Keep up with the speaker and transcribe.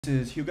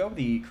This is Hugo,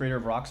 the creator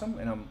of Roxxem,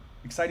 and I'm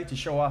excited to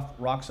show off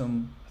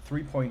Roxxem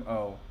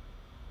 3.0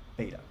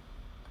 beta.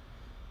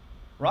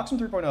 Roxxem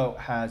 3.0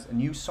 has a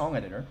new song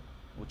editor,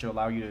 which will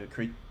allow you to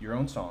create your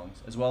own songs,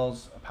 as well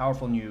as a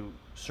powerful new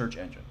search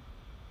engine.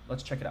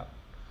 Let's check it out.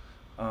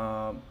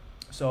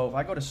 So if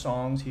I go to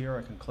songs here,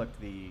 I can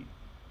click the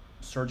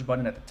search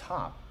button at the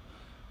top.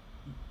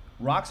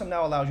 Roxxem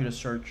now allows you to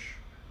search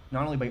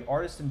not only by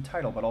artist and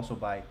title, but also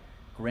by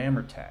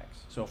grammar tags.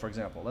 So for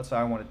example, let's say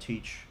I want to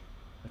teach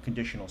a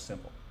conditional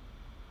simple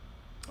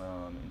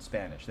in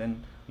Spanish.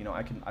 Then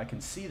I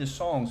can see the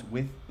songs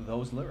with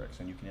those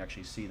lyrics, and you can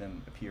actually see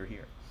them appear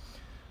here.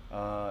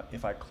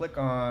 If I click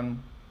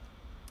on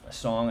a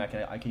song, I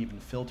can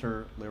even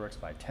filter lyrics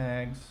by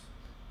tags.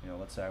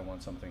 Let's say I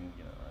want something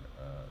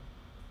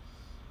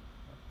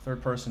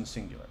third person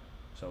singular,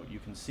 so you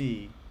can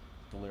see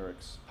the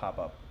lyrics pop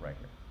up right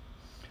here.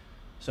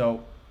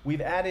 So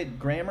we've added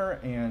grammar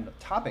and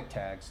topic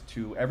tags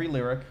to every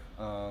lyric,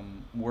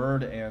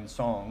 word, and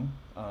song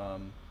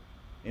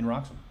in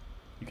Roxxem.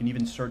 You can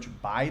even search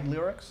by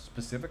lyrics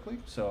specifically.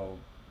 So,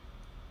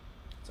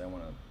 say I'm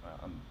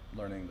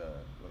learning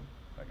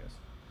I guess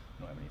I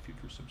don't have any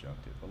future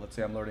subjunctive, but let's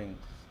say I'm learning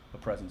the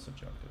present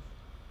subjunctive.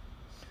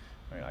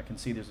 All right, I can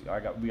see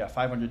we got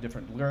 500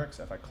 different lyrics.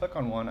 If I click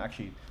on one,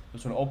 actually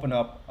this will open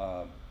up.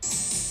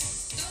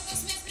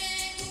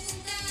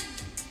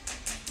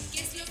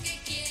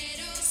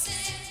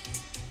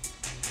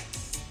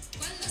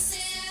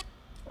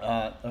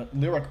 A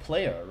lyric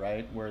player,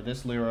 right, where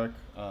this lyric,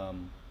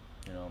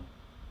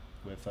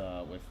 with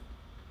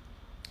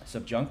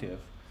subjunctive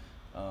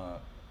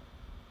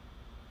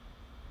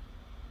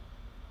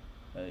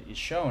is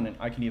shown, and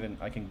I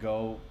can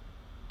go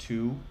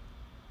to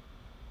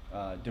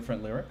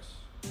different lyrics.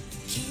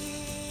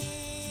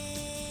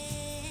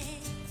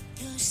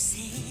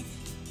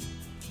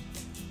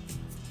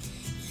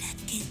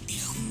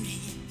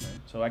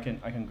 So I can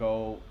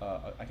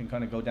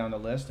kind of go down the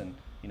list and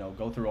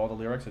go through all the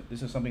lyrics.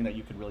 This is something that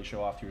you could really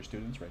show off to your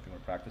students, right? If you were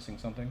practicing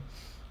something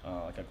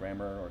like a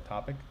grammar or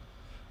topic.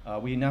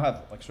 We now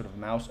have like sort of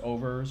mouse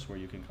overs where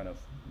you can kind of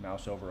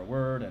mouse over a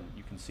word and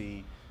you can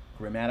see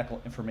grammatical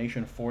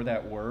information for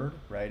that word,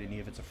 right? And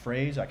if it's a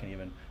phrase, I can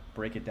even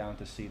break it down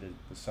to see the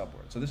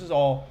subword. So this is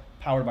all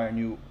powered by a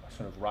new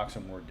sort of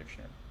Roxxem word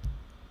dictionary.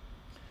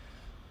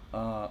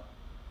 You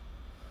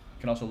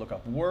can also look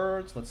up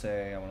words. Let's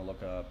say I want to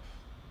look up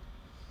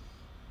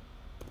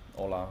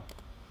hola.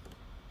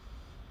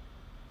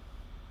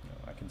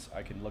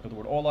 I can look at the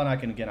word hola, and I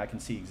can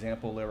see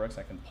example lyrics.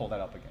 I can pull that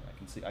up again. I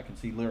can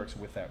see lyrics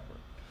with that word.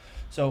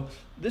 So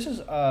this is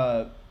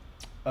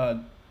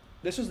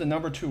the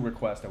number 2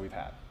 request that we've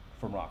had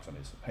from Roxxem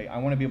is, hey, I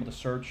want to be able to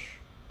search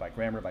by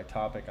grammar, by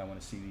topic. I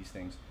want to see these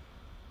things.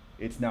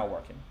 It's now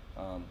working.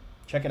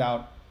 Check it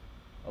out.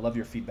 I love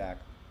your feedback.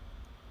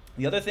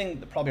 The other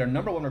thing, probably our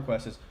number 1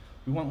 request is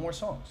we want more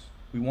songs.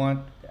 We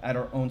want to add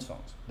our own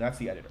songs. That's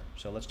the editor.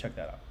 So let's check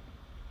that out.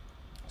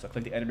 So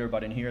click the editor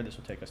button here. This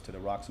will take us to the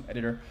Roxxem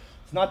editor.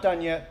 It's not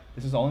done yet.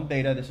 This is all in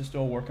beta. This is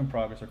still a work in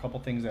progress. There are a couple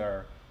things that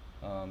are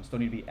still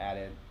need to be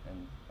added,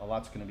 and a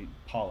lot's going to be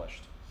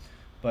polished.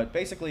 But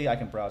basically, I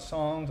can browse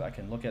songs. I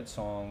can look at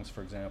songs,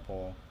 for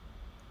example.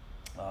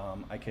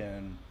 I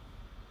can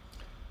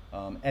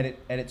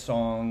edit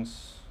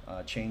songs,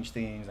 change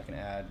things. I can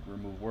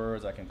remove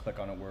words. I can click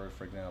on a word,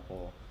 for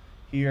example,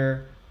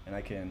 here, and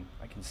I can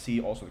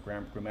see also the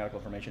grammatical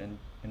information. And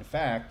in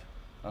fact,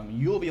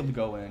 you'll be able to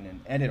go in and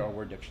edit our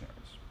word dictionaries.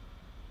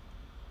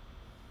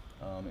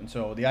 And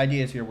so the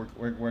idea is here,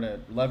 we're going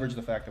to leverage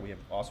the fact that we have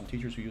awesome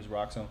teachers who use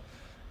Roxxem,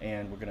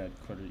 and we're going to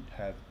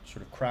have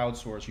sort of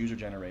crowdsourced,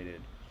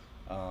 user-generated,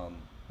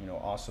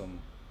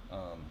 awesome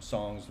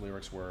songs,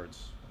 lyrics,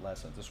 words,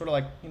 lessons. It's sort of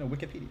like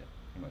Wikipedia,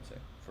 you might say,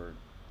 for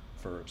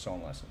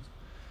song lessons.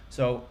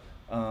 So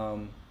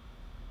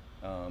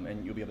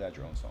and you'll be able to add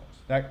your own songs.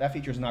 That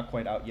feature is not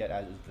quite out yet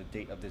as of the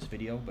date of this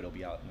video, but it'll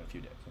be out in a few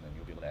days, and then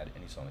you'll be able to add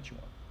any song that you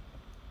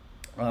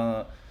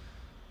want.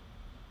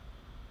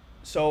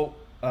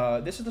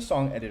 This is the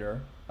song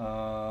editor.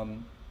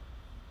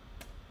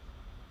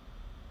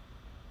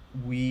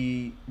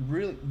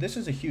 This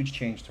is a huge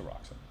change to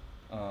Roxxem,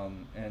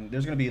 and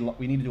there's going to be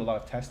we need to do a lot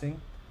of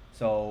testing.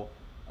 So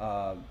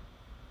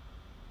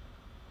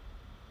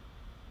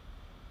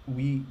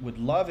we would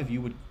love if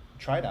you would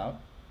try it out.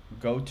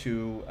 Go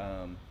to,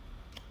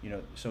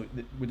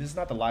 this is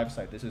not the live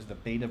site. This is the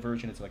beta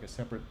version. It's like a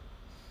separate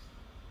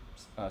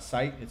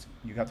site.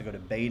 You have to go to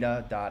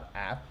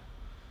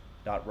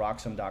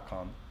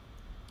beta.app.roxxem.com.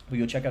 We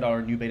go check out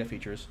our new beta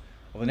features.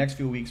 Over the next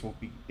few weeks, we'll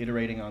be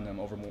iterating on them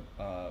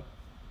to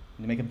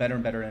make it better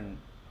and better. And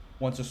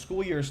once the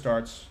school year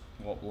starts,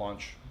 we'll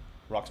launch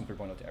Roxxem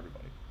 3.0 to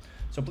everybody.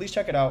 So please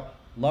check it out.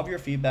 Love your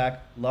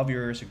feedback. Love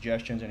your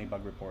suggestions, any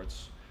bug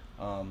reports.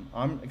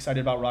 I'm excited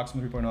about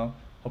Roxxem 3.0.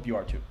 Hope you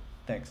are too.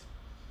 Thanks.